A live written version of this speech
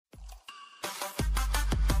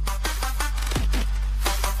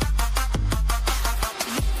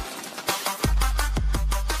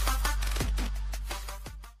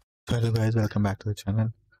Hello guys, welcome back to the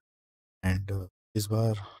channel. And इस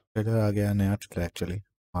बार trailer आ गया, नया ट्रेलर एक्चुअली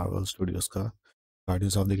मार्वल स्टूडियोज का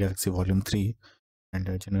guardians of the Galaxy volume 3। And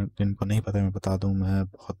जिनको नहीं पता मैं बता दूं, मैं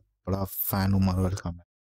बहुत बड़ा फ़ैन हूँ मार्वल का। मैं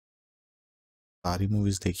सारी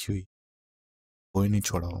मूवीज़ देखी हुई, कोई नहीं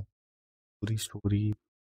छोड़ा हूँ, पूरी स्टोरी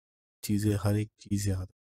चीज़ें, हर एक चीज़ याद।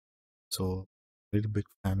 So very big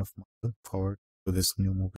fan of Marvel. Forward to this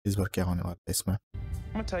new movie. इस बार क्या होने वाला है इसमें?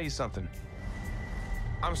 I'm gonna tell you something.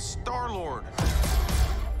 I'm Star-Lord.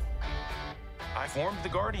 I formed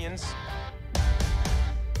the Guardians.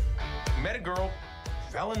 Met a girl,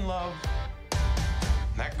 fell in love.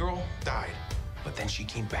 That girl died, but then she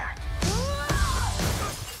came back.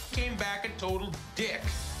 Came back a total dick.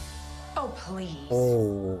 Oh, please.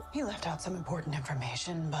 Oh, He left out some important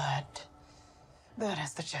information, but that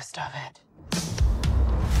is the gist of it.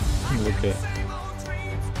 okay.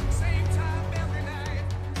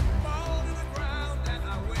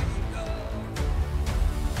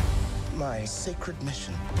 My sacred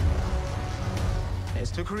mission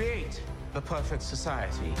Is to create the perfect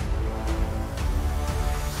society.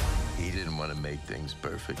 He didn't want to make things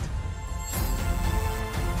perfect.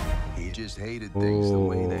 He just hated things the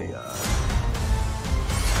way they are.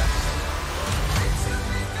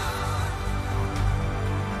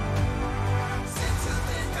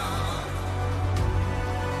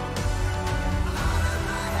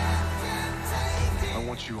 I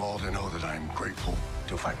want you all to know that I'm grateful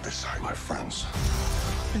to fight beside my friends.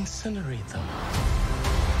 Incinerate them.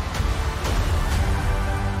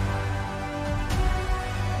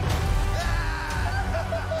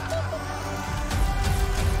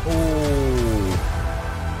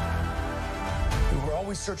 We were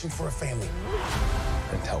always searching for a family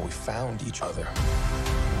until we found each other.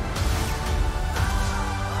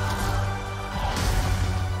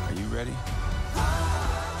 Are you ready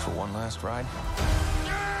for one last ride?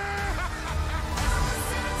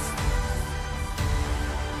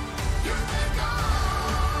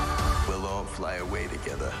 We'll all fly away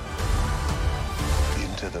together.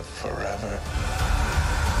 Into the forever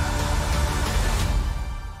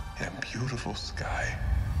and beautiful sky.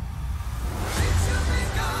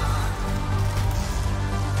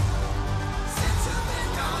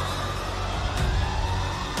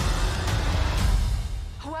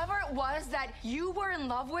 Whoever it was that you were in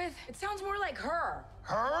love with, it sounds more like her.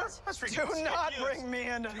 Her? That's ridiculous. Do not bring me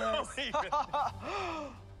into this.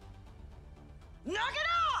 Knock it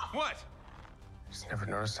off! What? Just never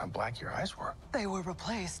noticed how black your eyes were. They were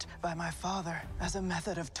replaced by my father as a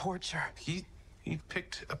method of torture. He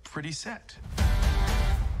picked a pretty set.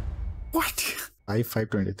 What?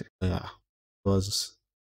 I-523 yeah, was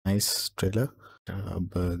nice trailer.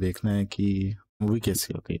 अब देखना है कि movie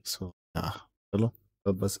कैसी होती है। सो चलो,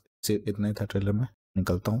 तो बस इतना ही था ट्रेलर में।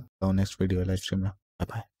 निकलता हूँ नेक्स्ट वीडियो लाइव स्ट्रीम में। Bye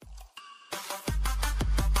bye.